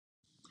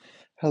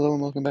Hello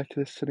and welcome back to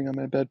this Sitting on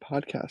My Bed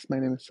podcast. My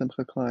name is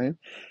Simcha,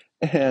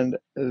 and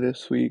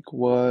this week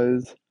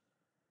was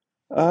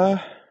uh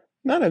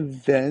not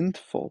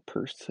eventful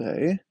per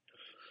se.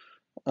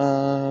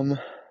 Um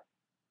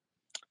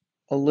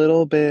a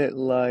little bit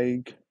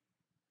like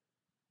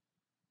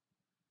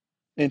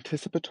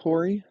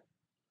anticipatory,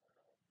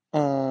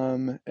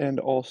 and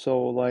also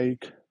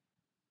like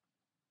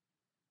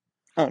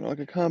I don't know, like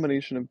a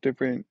combination of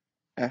different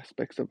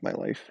aspects of my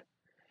life.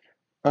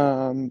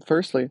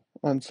 Firstly,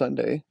 on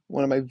Sunday,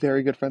 one of my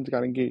very good friends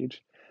got engaged,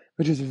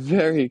 which is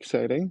very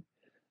exciting.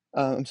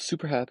 I'm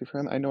super happy for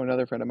him. I know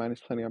another friend of mine is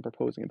planning on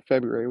proposing in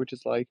February, which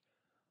is like,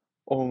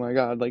 oh my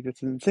God, like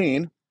it's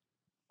insane.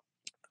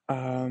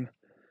 Um,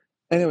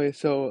 anyway,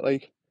 so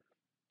like,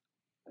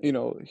 you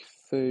know,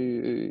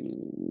 the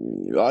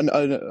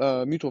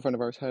a mutual friend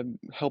of ours had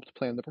helped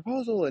plan the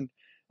proposal and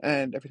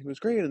everything was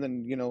great. And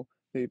then,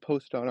 they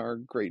posted on our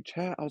great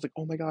chat. I was like,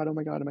 oh my God, oh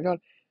my God, oh my God.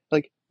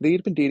 Like they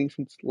had been dating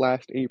since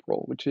last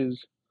April, which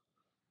is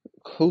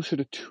closer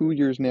to 2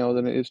 years now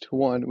than it is to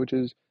one, which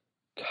is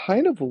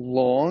kind of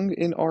long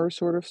in our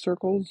sort of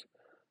circles.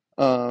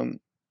 Um,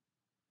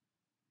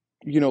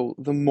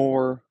 the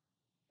more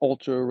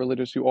ultra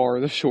religious you are,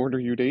 the shorter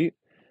you date.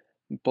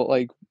 But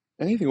like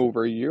anything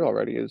over a year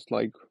already is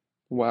like,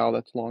 wow,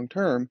 that's long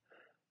term.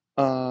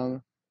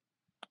 Um,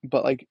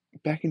 but like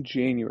back in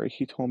January,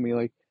 he told me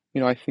like,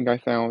 I think I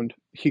found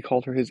he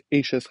called her his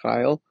Ashes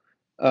Chayil,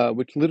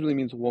 which literally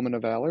means woman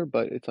of valor,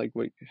 but it's like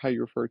how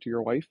you refer to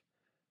your wife.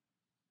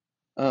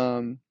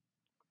 Um,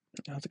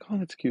 I was like, oh,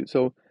 that's cute.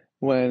 So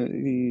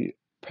when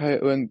I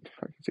can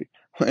see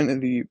when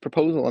the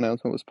proposal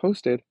announcement was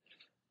posted,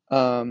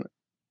 um,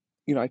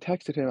 I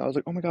texted him. I was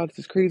like, oh my God, this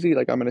is crazy.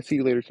 Like I'm gonna see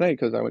you later tonight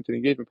because I went to the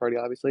engagement party,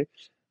 obviously.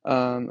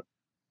 Um,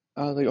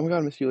 I was like, "Oh my God,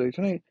 I'm gonna see you later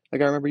tonight."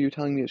 Like, I remember you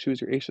telling me that she was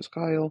your Ashes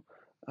Kyle,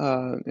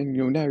 and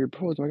now you're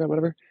proposed. Oh my God,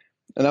 whatever.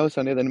 And that was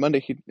Sunday. Then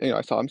Monday,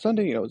 I saw him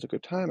Sunday. It was a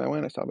good time. I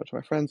went. I saw a bunch of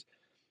my friends.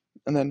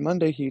 And then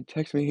Monday, he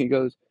texted me. He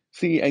goes,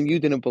 "See, and you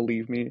didn't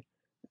believe me."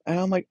 And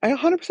I'm like, "I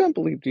 100%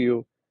 believed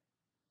you,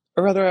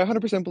 or rather, I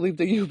 100% believed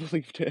that you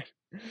believed it."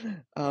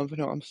 But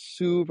no, I'm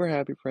super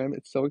happy for him.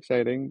 It's so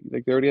exciting.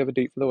 Like, they already have a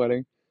date for the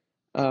wedding.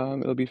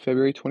 It'll be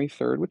February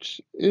 23rd,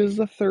 which is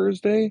a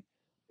Thursday,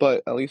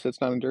 but at least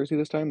it's not in Jersey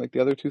this time, like the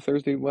other two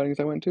Thursday weddings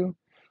I went to.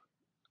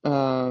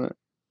 Uh,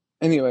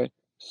 Anyway,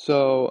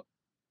 so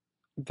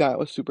that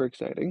was super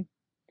exciting.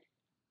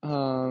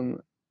 Um,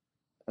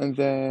 and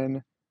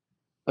then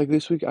like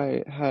this week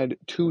I had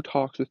two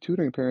talks with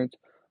tutoring parents,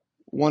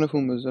 one of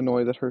whom was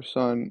annoyed that her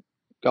son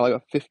got like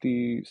a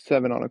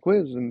 57 on a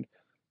quiz, and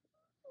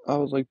I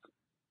was like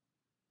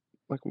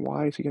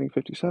why is he getting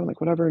 57?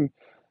 Like whatever, and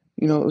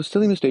it was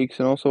silly mistakes,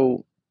 and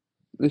also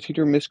the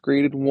teacher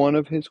misgraded one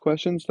of his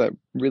questions that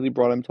really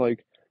brought him to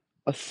like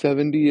a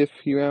 70 if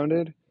he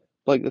rounded.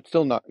 Like that's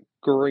still not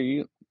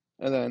great.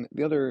 And then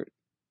the other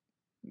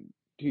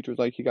teacher's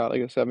like he got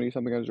like a 70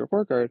 something on his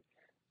report card,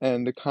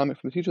 and the comment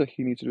from the teacher like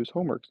he needs to do his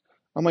homework.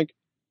 I'm like,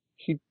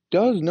 he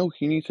does know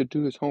he needs to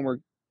do his homework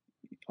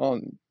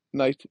on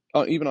nights,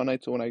 even on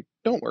nights when I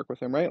don't work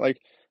with him, right?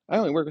 Like I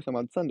only work with him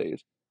on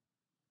Sundays.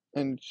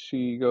 And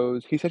she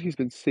goes, he said he's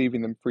been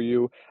saving them for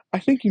you. I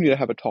think you need to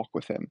have a talk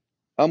with him.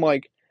 I'm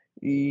like,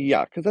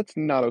 yeah, because that's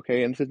not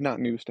okay, and this is not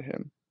news to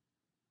him.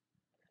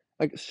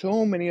 Like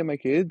so many of my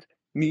kids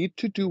need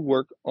to do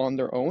work on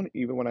their own,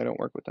 even when I don't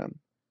work with them.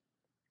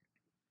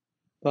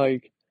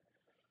 Like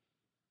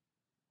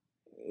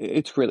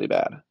it's really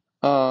bad.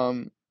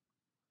 Um,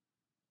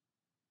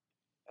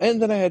 And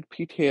then I had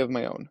PTA of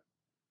my own.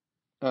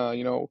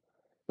 It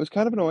was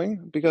kind of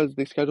annoying because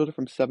they scheduled it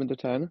from 7 to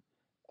 10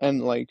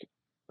 and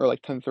or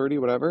like 10:30,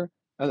 whatever.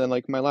 And then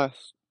like my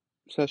last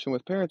session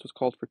with parents was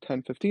called for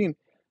 10:15. And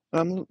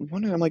I'm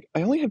wondering, I'm like,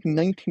 I only have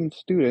 19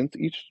 students.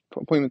 Each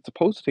appointment's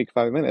supposed to take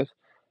 5 minutes.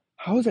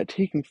 How is that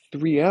taking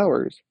 3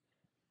 hours?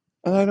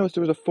 And I noticed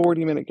there was a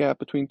 40-minute gap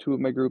between two of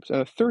my groups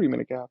and a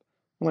 30-minute gap.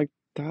 I'm like,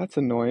 that's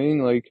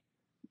annoying. Like,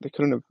 they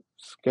couldn't have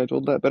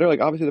scheduled that better.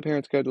 Like, obviously the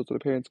parent schedules are the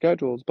parent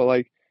schedules, but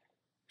like,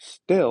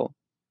 still.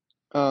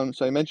 So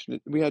I mentioned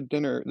it. We had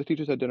dinner. The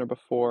teachers had dinner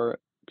before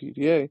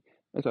PTA,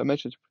 and so I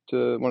mentioned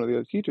to one of the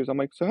other teachers. I'm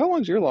like, "So how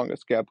long's your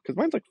longest gap? Because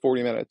mine's like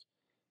 40 minutes."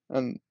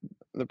 And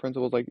the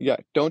principal was like, "Yeah,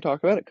 don't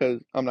talk about it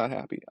because I'm not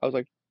happy." I was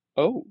like,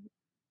 "Oh,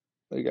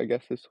 like I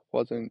guess this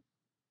wasn't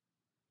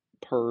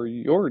per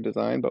your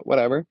design, but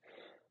whatever."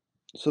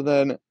 So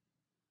then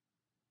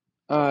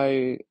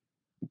I,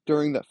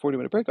 during that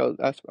 40-minute break, I was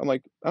asked. I'm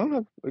like, "I don't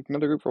have like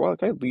another group for a while.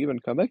 Can I leave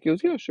and come back?" He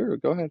goes, "Yeah, sure,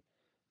 go ahead."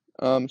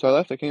 So I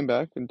left. I came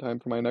back in time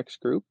for my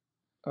next group.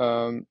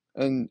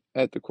 And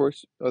at the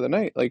course of the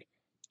night, like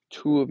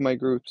two of my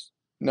groups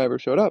never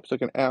showed up. So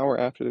like an hour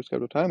after their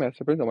scheduled time, I asked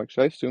the principal, I'm like,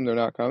 should I assume they're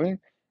not coming?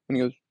 And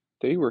he goes,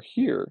 they were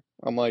here.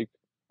 I'm like,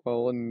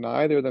 well,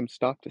 neither of them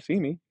stopped to see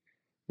me.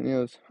 And he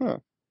goes, huh.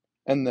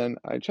 And then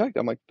I checked.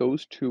 I'm like,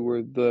 those two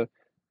were the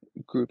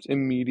groups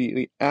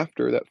immediately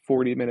after that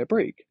 40-minute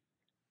break.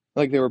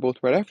 Like they were both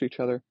right after each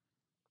other.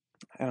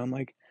 And I'm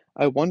like,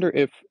 I wonder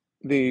if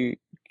they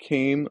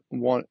came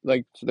one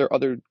like so their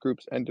other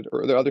groups ended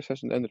or their other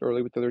sessions ended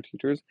early with the other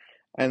teachers,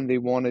 and they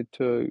wanted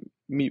to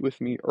meet with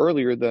me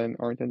earlier than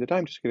our intended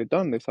time just to get it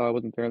done. They saw I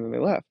wasn't there and then they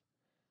left.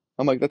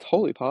 I'm like, that's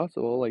wholly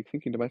possible, like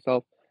thinking to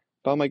myself,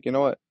 but I'm like, you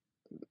know what?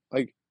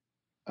 Like,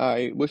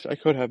 I wish I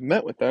could have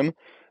met with them,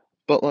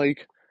 but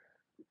like,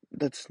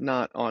 that's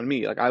not on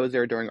me. Like, I was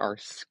there during our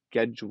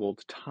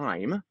scheduled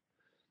time.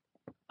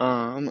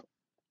 Um,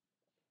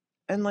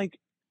 and like,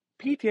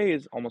 PTA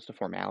is almost a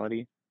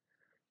formality.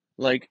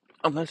 Like,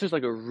 unless there's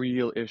like a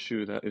real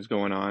issue that is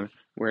going on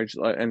where it's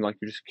and like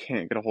you just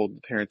can't get a hold of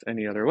the parents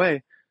any other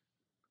way.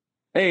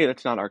 A,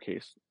 that's not our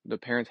case. The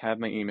parents have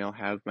my email,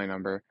 have my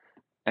number,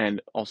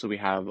 and also we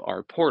have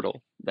our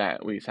portal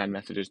that we send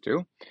messages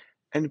through.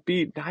 And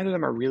B, neither of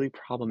them are really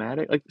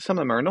problematic. Like some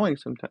of them are annoying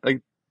sometimes.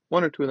 Like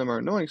one or two of them are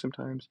annoying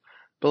sometimes,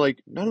 but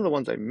like none of the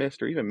ones I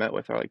missed or even met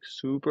with are like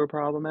super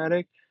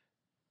problematic.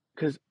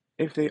 Because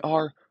if they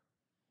are,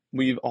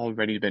 we've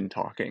already been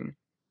talking.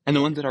 And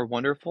the ones that are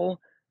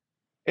wonderful,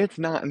 it's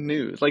not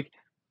news. Like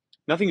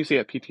nothing you see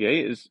at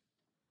PTA is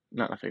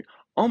not nothing.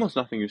 Almost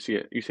nothing you say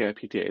at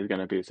PTA is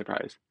gonna be a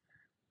surprise.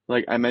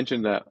 Like I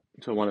mentioned that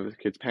to one of the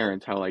kids'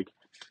 parents, how like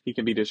he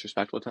can be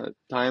disrespectful at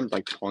times,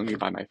 like calling me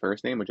by my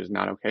first name, which is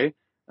not okay.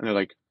 And they're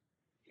like,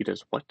 he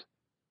does what?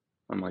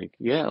 I'm like,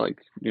 yeah, like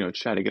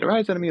try to get a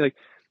rise out of me. Like,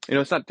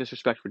 it's not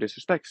disrespect for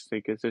disrespect's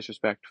sake. It's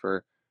disrespect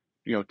for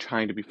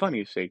trying to be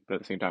funny's sake. But at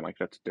the same time, like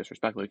that's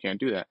disrespectful. You can't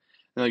do that.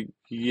 And like,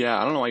 yeah,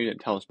 I don't know why you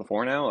didn't tell us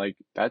before now. Like,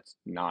 that's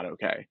not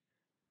okay.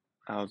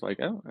 I was like,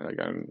 oh, like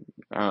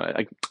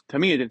like to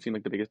me, it didn't seem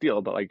like the biggest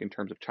deal, but like in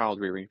terms of child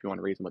rearing, if you want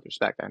to raise them with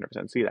respect, I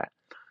 100% see that.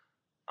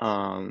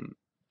 Um,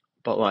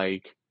 but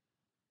like,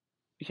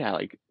 yeah,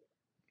 like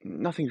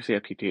nothing you say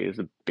at PTA is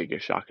the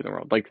biggest shock in the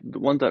world. Like the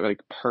ones that are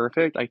like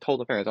perfect, I told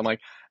the parents, I'm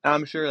like,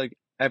 I'm sure like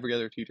every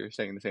other teacher is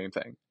saying the same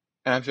thing,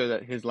 and I'm sure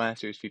that his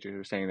last year's teachers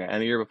were saying that,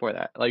 and the year before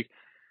that, like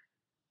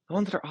the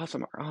ones that are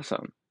awesome are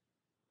awesome.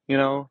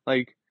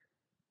 Like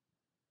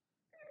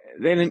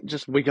they didn't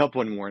just wake up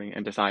one morning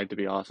and decide to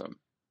be awesome.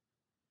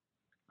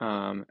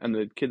 And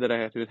the kid that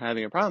I was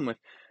having a problem with,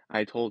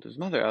 I told his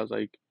mother, I was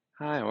like,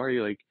 "Hi, how are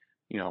you?" Like,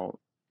 you know,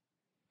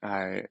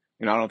 I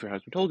don't know if your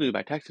husband told you,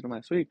 but I texted him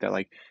last week that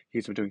like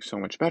he's been doing so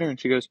much better, and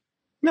she goes,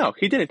 "No,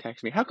 he didn't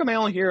text me. How come I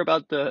only hear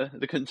about the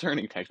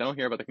concerning text? I don't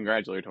hear about the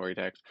congratulatory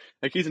text.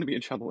 Like he's gonna be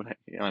in trouble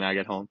when I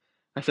get home."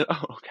 I said,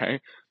 "Oh,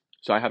 okay."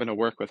 So I happen to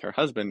work with her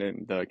husband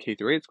in the K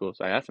through 8 school.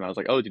 So I asked him, I was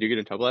like, "Oh, did you get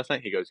in trouble last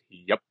night?" He goes,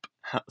 "Yep."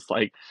 I was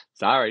like,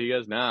 "Sorry." He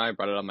goes, "Nah, I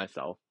brought it on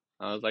myself."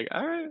 I was like,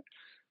 "All right."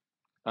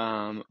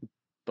 Um,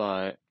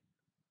 but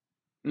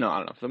no, I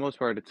don't know. For the most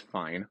part, it's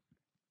fine.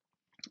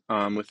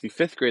 With the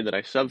fifth grade that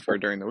I subbed for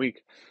during the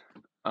week,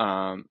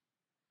 um,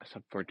 I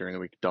subbed for during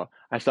the week, duh.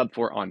 I subbed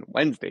for on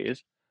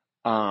Wednesdays.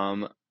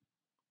 Um,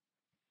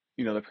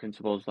 the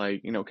principal's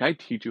like, can I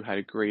teach you how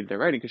to grade their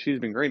writing? Because she's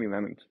been grading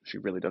them and she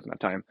really doesn't have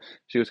time.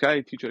 She goes, can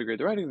I teach you how to grade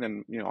the writing?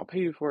 Then, I'll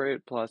pay you for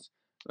it. Plus,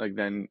 like,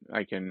 then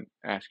I can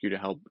ask you to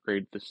help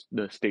grade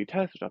the state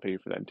test, which I'll pay you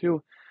for that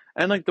too.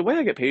 And like the way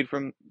I get paid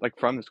from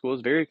the school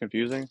is very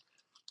confusing.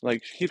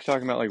 Like she keeps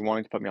talking about like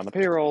wanting to put me on the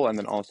payroll and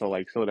then also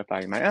like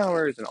solidifying my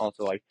hours and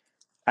also like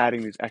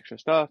adding these extra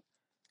stuff.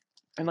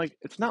 And like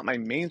it's not my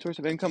main source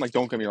of income. Like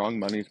don't get me wrong,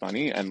 money's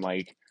money and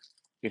like,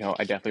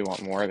 I definitely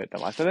want more of it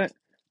than less of it.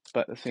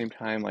 But at the same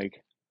time,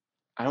 like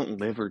I don't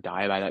live or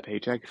die by that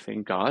paycheck,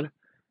 thank God.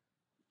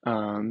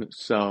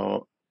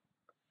 So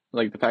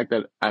like the fact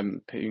that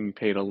I'm being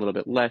paid a little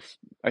bit less,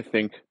 I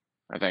think,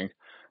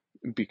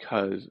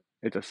 because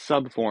it's a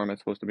sub form as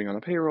opposed to being on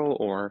the payroll,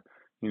 or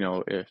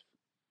if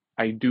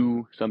I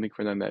do something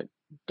for them that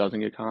doesn't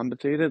get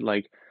compensated,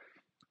 like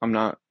I'm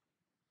not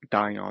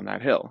dying on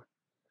that hill.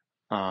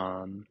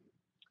 Um,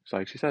 so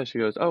like she says, she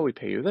goes, "Oh, we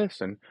pay you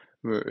this, and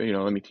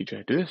let me teach you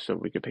how to do this, so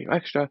we could pay you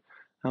extra."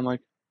 I'm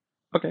like,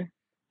 "Okay,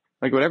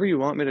 like whatever you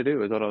want me to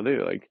do is what I'll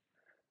do." Like,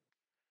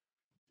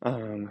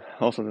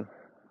 also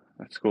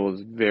that school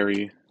is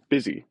very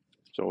busy,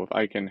 so if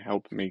I can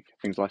help make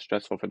things less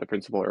stressful for the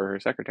principal or her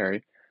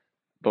secretary,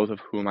 both of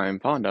whom I am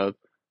fond of,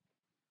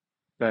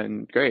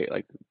 then great.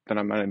 Like, then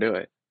I'm gonna do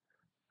it.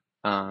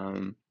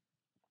 Um,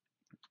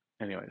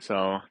 anyway, so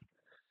I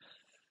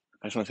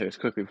just want to say this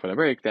quickly before the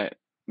break that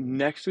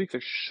next week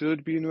there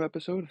should be a new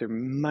episode. There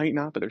might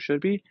not, but there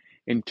should be.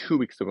 In 2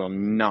 weeks, there will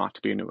not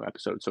be a new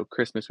episode. So,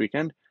 Christmas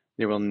weekend,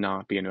 there will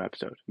not be a new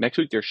episode. Next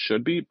week, there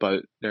should be,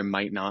 but there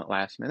might not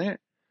last minute.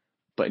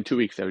 But in 2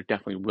 weeks, there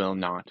definitely will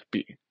not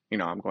be.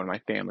 I'm going to my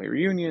family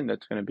reunion.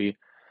 That's going to be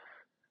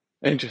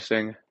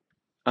interesting.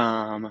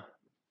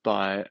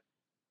 But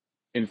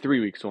in 3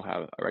 weeks, we'll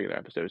have a regular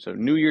episode. So,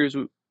 New Year's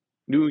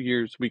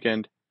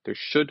weekend, there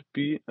should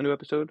be a new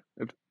episode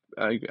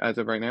as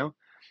of right now.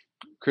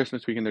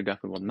 Christmas weekend there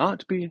definitely will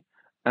not be,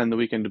 and the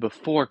weekend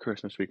before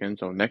Christmas weekend,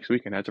 so next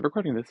weekend as of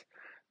recording this,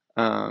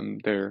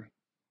 there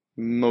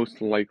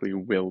most likely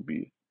will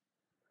be.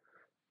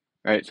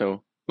 Right,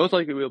 so most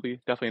likely will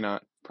be, definitely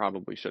not,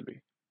 probably should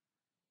be.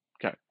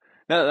 Okay,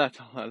 now that that's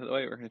all out of the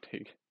way, we're gonna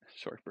take a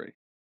short break,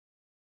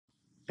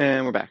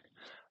 and we're back.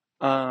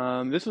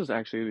 This was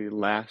actually the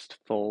last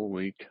full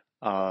week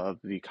of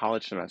the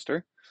college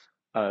semester.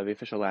 The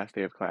official last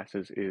day of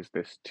classes is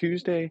this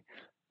Tuesday,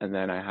 and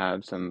then I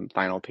have some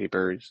final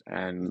papers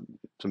and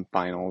some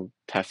final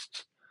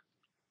tests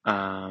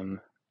to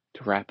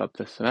wrap up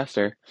the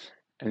semester.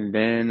 And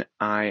then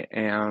I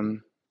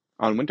am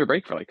on winter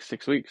break for like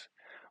 6 weeks,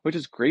 which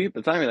is great, but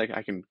it's not really like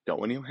I can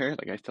go anywhere.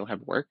 Like I still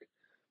have work.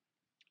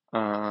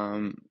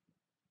 Um,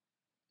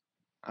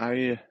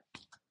 I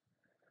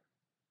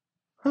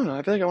don't know.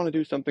 I feel like I want to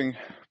do something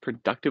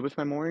productive with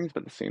my mornings,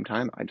 but at the same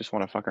time, I just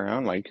want to fuck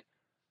around. Like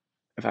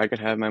if I could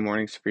have my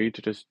mornings free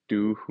to just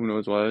do who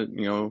knows what,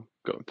 go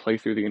play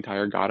through the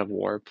entire God of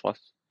War plus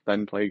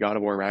then play God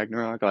of War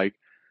Ragnarok. Like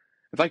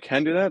if I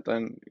can do that,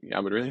 then yeah,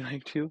 I would really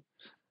like to.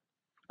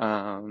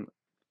 Um,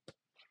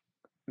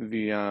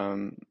 the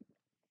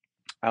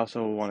I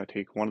also want to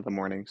take one of the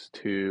mornings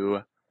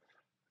to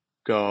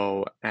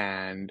go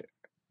and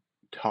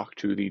talk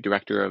to the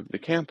director of the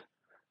camp.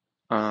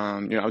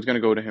 I was gonna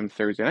go to him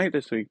Thursday night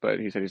this week, but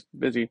he said he's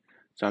busy,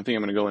 so I think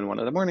I'm gonna go in one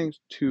of the mornings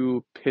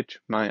to pitch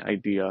my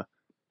idea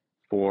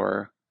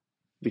for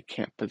the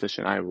camp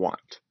position I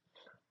want.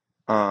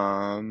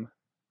 Um,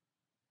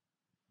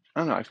 I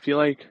don't know. I feel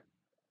like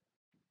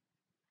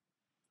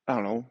I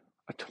don't know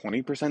a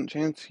 20%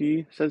 chance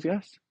he says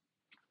yes,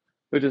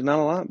 which is not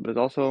a lot, but it's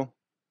also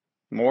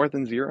more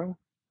than zero.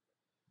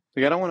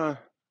 Like I don't want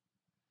to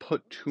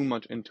put too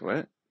much into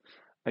it.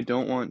 I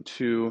don't want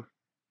to,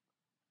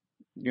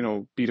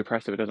 be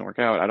depressed if it doesn't work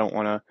out. I don't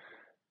want to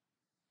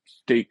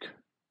stake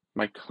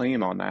my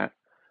claim on that.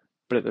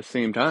 But at the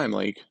same time,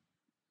 like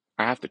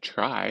I have to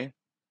try,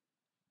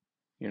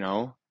 you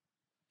know.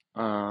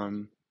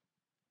 Um,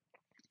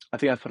 I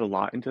think I've put a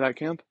lot into that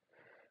camp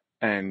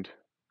and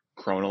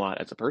grown a lot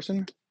as a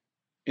person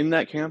in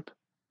that camp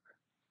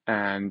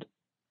and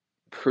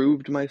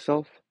proved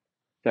myself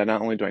that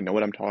not only do I know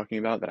what I'm talking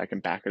about, that I can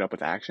back it up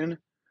with action.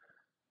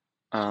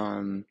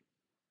 Um,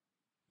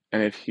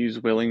 and if he's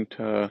willing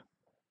to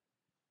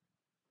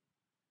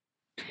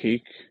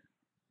take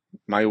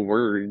my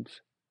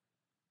words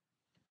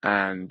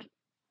and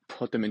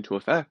put them into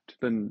effect,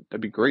 then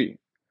that'd be great.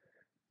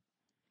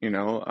 You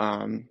know,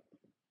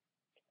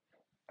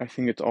 I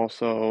think it's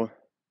also,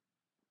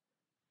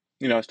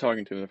 I was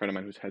talking to a friend of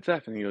mine who's head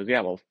staff, and he goes,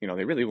 "Yeah, well,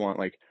 they really want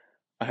like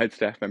a head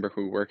staff member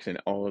who works in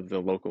all of the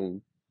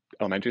local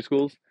elementary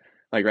schools.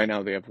 Like right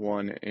now, they have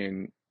one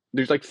in.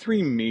 There's like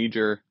three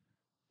major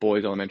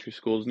boys' elementary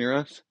schools near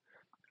us,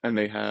 and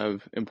they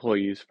have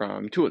employees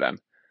from two of them.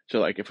 So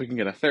like, if we can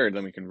get a third,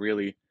 then we can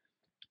really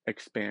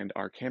expand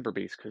our camper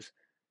base because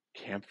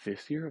camp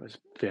this year was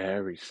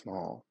very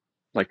small,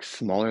 like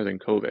smaller than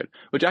COVID.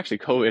 Which actually,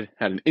 COVID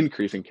had an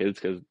increase in kids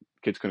because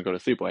kids couldn't go to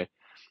sleepaway,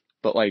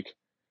 but like."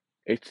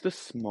 It's the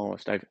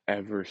smallest I've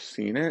ever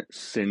seen it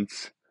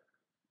since,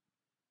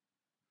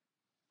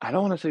 I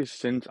don't want to say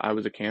since I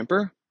was a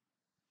camper,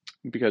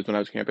 because when I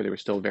was a camper, they were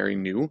still very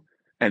new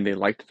and they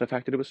liked the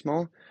fact that it was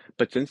small.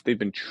 But since they've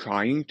been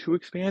trying to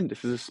expand,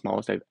 this is the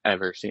smallest I've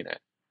ever seen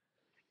it.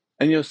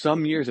 And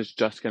some years it's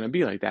just going to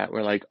be like that,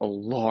 where like a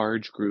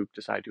large group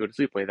decide to go to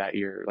sleepaway that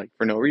year, like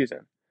for no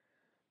reason.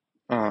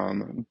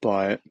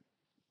 But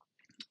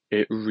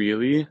it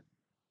really,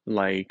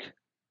 like,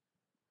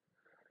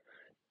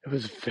 it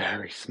was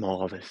very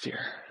small this year.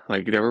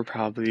 Like, there were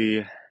probably,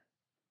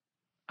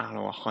 I don't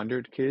know,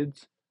 100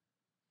 kids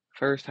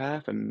first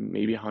half and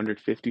maybe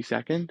 150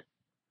 second.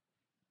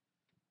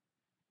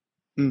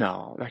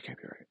 No, that can't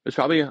be right. It's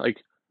probably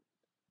like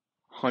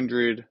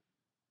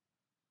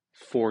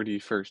 140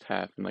 first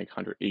half and like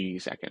 180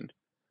 second.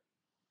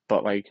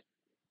 But like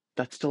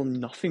that's still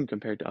nothing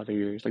compared to other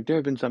years. Like there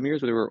have been some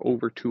years where there were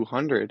over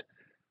 200,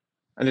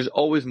 and there's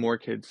always more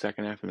kids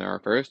second half than there are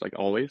first. Like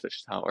always, that's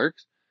just how it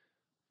works.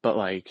 But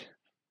like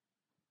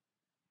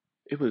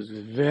it was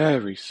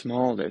very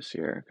small this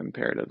year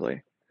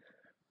comparatively.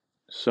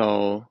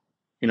 So,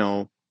 you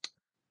know,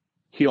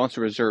 he wants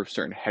to reserve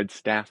certain head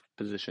staff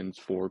positions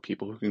for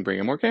people who can bring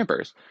in more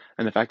campers.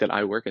 And the fact that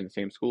I work in the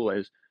same school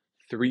as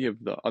three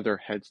of the other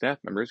head staff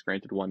members,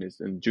 granted one is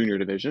in junior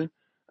division,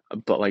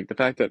 but like the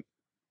fact that,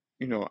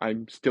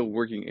 I'm still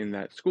working in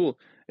that school,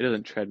 it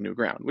doesn't tread new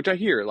ground, which I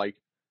hear like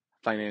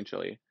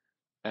financially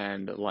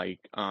and like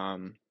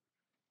not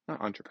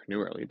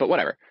entrepreneurially, but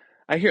whatever.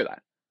 I hear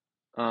that.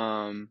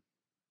 Um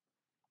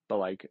but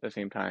like at the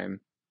same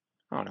time,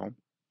 I don't know.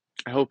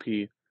 I hope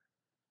he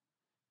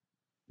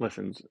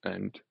listens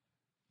and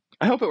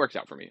I hope it works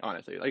out for me,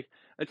 honestly. Like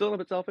it's a little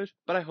bit selfish,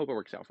 but I hope it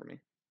works out for me.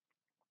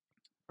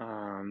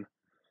 Um,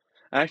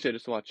 Actually, I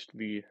just watched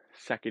the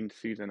second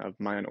season of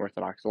My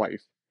Unorthodox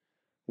Life,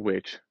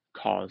 which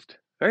caused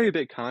very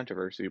big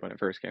controversy when it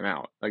first came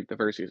out, like the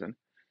first season.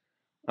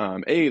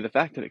 The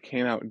fact that it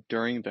came out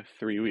during the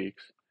 3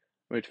 weeks,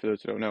 which for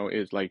those who don't know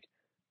is like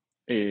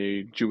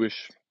a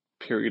Jewish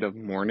period of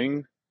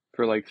mourning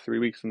for like 3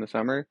 weeks in the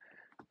summer.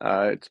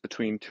 It's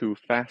between two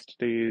fast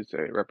days.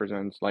 It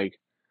represents like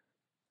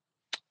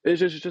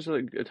it's just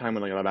like a time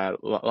when like a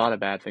lot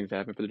of bad things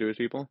happen for the Jewish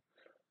people.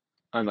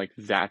 And like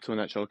that's when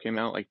that show came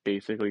out, like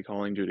basically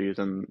calling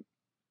Judaism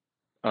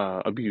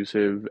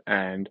abusive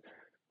and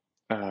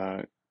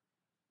uh,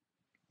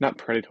 not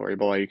predatory,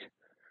 but like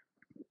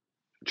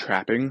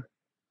trapping.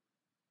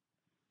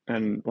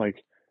 And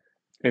like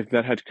if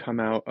that had come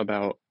out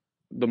about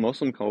the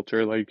Muslim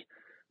culture, like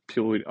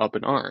people would up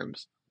in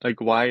arms.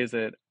 Like why is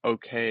it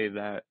okay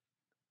that,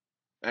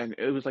 and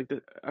it was like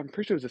I'm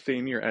pretty sure it was the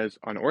same year as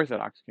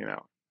Unorthodox came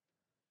out.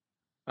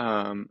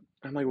 I'm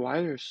like, why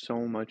is there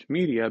so much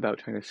media about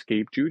trying to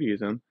escape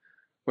Judaism?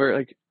 Where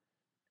like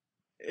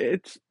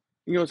it's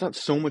it's not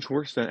so much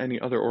worse than any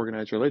other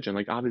organized religion.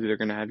 Like obviously they're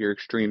gonna have your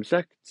extreme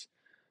sects,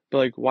 but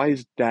like why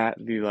is that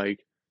the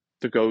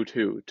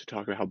go-to to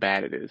talk about how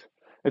bad it is?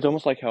 It's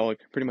almost like how like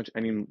pretty much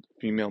any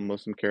female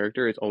Muslim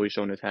character is always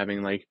shown as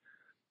having like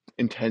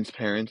intense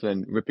parents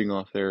and ripping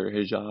off their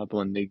hijab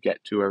when they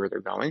get to wherever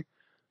they're going.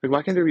 Like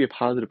why can't there be a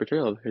positive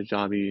portrayal of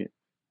hijabi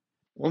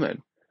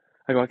women?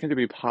 Like why can't there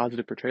be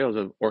positive portrayals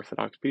of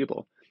Orthodox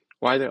people?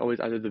 Why are they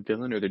always either the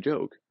villain or the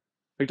joke?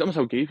 Like it's almost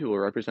how gay people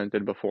were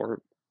represented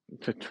before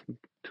the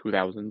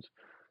 2000s.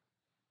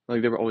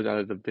 Like they were always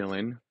either the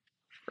villain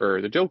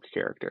or the joke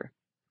character.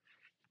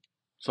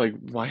 So like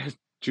why has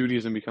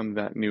Judaism become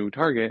that new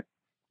target,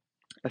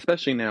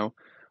 especially now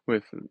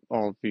with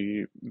all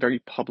the very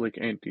public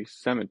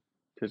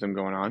anti-Semitism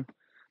going on?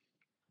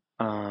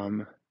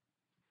 Um,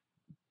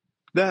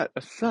 that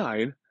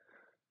aside,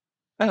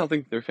 I don't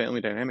think their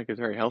family dynamic is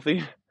very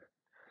healthy.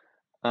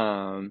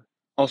 Um,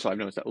 Also, I've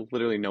noticed that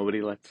literally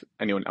nobody lets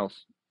anyone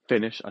else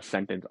finish a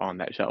sentence on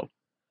that show.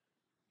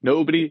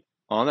 Nobody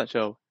on that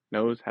show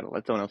knows how to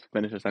let someone else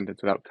finish a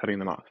sentence without cutting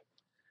them off.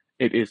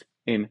 It is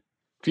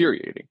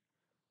infuriating.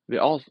 They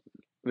all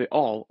they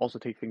all also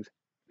take things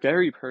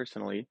very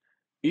personally,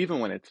 even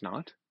when it's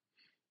not.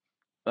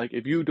 Like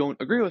if you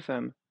don't agree with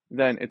them,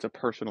 then it's a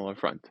personal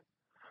affront,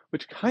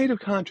 which kind of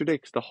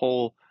contradicts the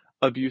whole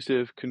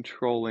abusive,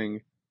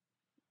 controlling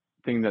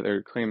thing that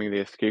they're claiming they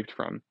escaped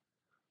from.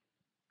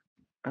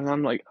 And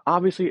I'm like,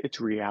 obviously it's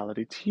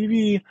reality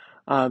TV.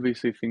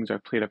 Obviously things are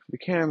played up for the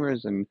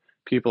cameras and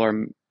people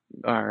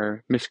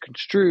are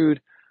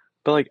misconstrued.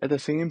 But like at the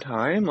same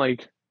time,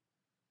 like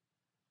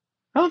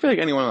I don't feel like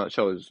anyone on that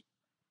show is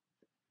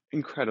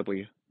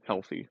incredibly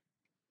healthy.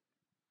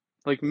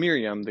 Like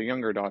Miriam, the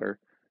younger daughter,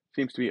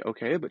 seems to be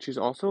okay, but she's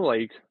also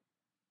like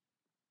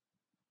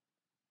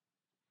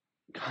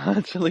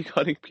constantly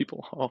cutting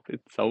people off.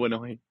 It's so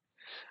annoying.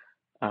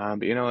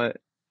 But you know what?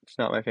 It's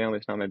not my family,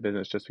 it's not my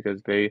business. Just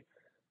because they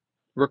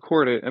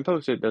record it and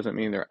post it doesn't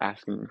mean they're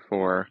asking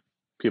for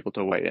people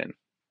to weigh in.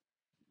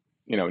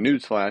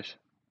 Newsflash,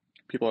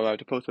 people are allowed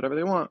to post whatever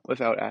they want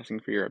without asking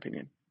for your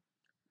opinion.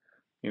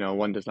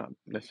 One does not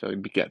necessarily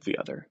beget the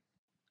other.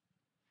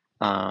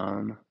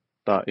 Um,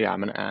 but yeah, I'm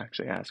gonna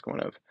actually ask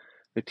one of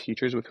the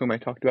teachers with whom I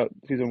talked about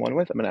season one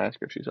with. I'm gonna ask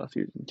her if she saw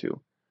season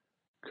two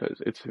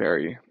because it's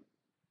very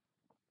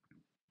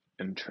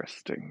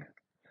interesting.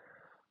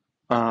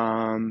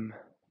 Um,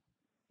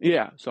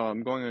 yeah, so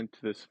I'm going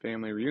into this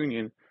family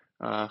reunion,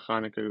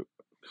 Hanukkah,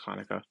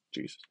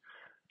 Jesus,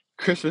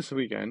 Christmas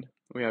weekend.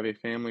 We have a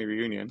family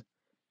reunion,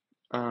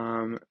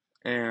 um,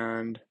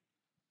 and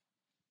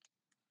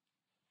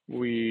I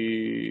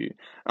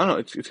don't know,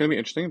 it's gonna be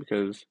interesting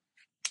because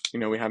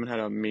we haven't had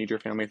a major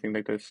family thing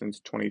like this since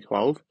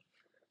 2012,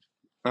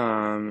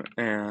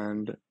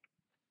 and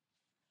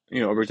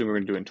originally we were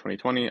gonna do it in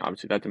 2020.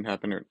 Obviously, that didn't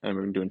happen, and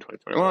we're gonna do it in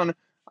 2021.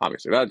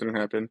 Obviously, that didn't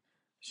happen,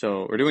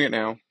 so we're doing it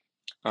now.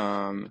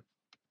 Um,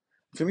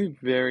 It's gonna be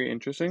very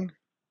interesting.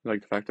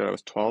 Like the fact that I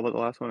was 12 at the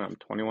last one, I'm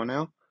 21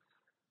 now.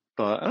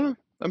 But I don't know.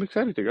 I'm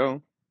excited to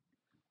go.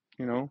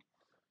 You know,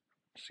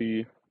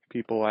 see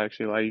people I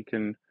actually like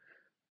and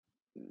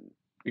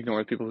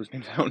ignore people whose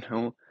names I don't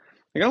know.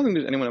 Like I don't think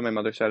there's anyone on my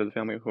mother's side of the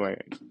family who I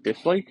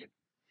dislike.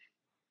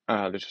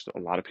 There's just a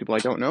lot of people I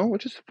don't know,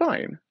 which is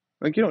fine.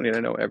 Like you don't need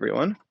to know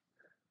everyone.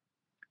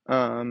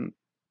 Um,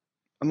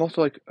 I'm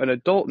also like an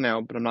adult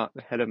now, but I'm not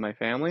the head of my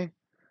family.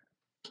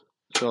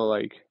 So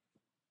like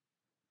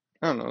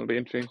I don't know. It'll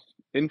be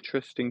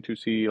interesting to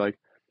see like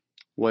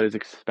what is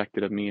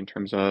expected of me in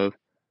terms of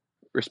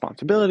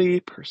responsibility,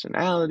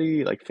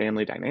 personality, like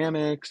family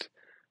dynamics,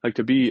 like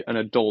to be an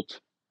adult,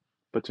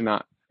 but to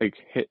not like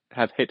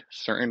have hit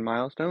certain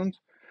milestones.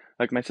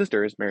 Like my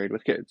sister is married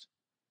with kids.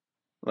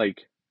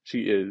 Like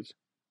she is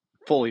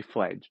fully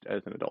fledged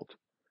as an adult.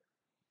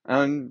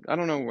 And I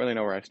don't really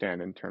know where I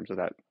stand in terms of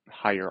that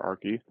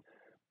hierarchy.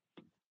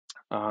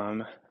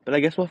 Um, but I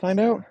guess we'll find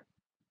out.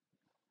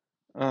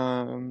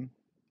 Um,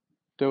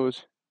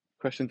 those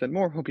questions and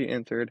more will be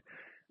answered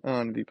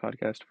on the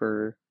podcast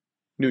for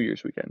New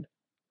Year's weekend.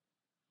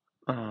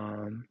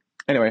 Um,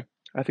 anyway,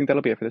 I think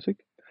that'll be it for this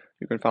week.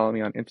 You can follow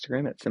me on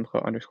Instagram at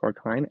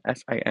Simcha_Klein,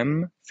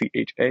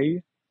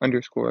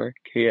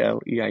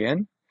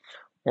 SIMCHA_KLEIN,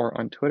 or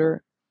on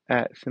Twitter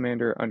at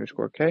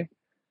Samander_K,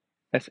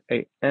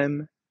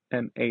 SAMMANDER_K.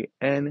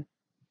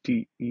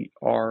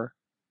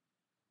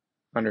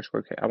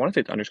 I want to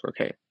say it's underscore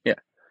K. Yeah,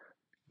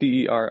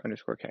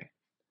 DER_K.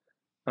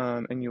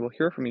 And you will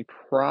hear from me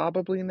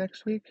probably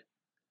next week.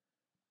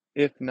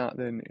 If not,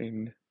 then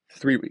in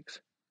 3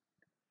 weeks.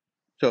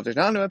 So if there's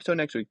not a new episode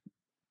next week,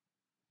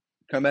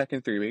 come back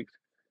in 3 weeks.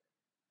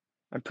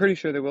 I'm pretty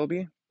sure there will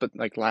be, but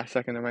like last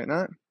second I might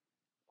not.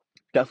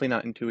 Definitely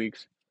not in 2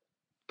 weeks.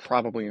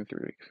 Probably in 3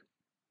 weeks.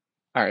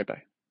 All right,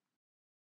 bye.